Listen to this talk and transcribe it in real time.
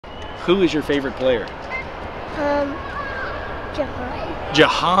Who is your favorite player? Jahan.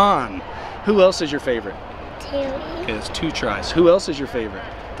 Jahan. Who else is your favorite? Terry. Okay, that's 2 tries. Who else is your favorite?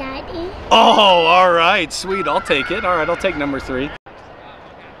 Daddy. Oh, all right, sweet. I'll take it. All right, I'll take number 3.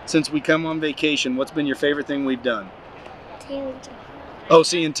 Since we come on vacation, what's been your favorite thing we've done? Terry. Oh,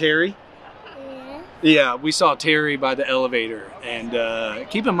 seeing Terry? Yeah. Yeah, we saw Terry by the elevator. And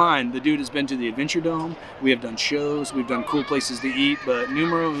keep in mind, the dude has been to the Adventure Dome. We have done shows. We've done cool places to eat. But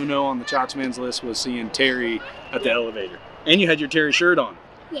numero uno on the Chalks Man's list was seeing Terry at the elevator. And you had your Terry shirt on.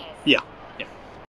 Yes. Yeah.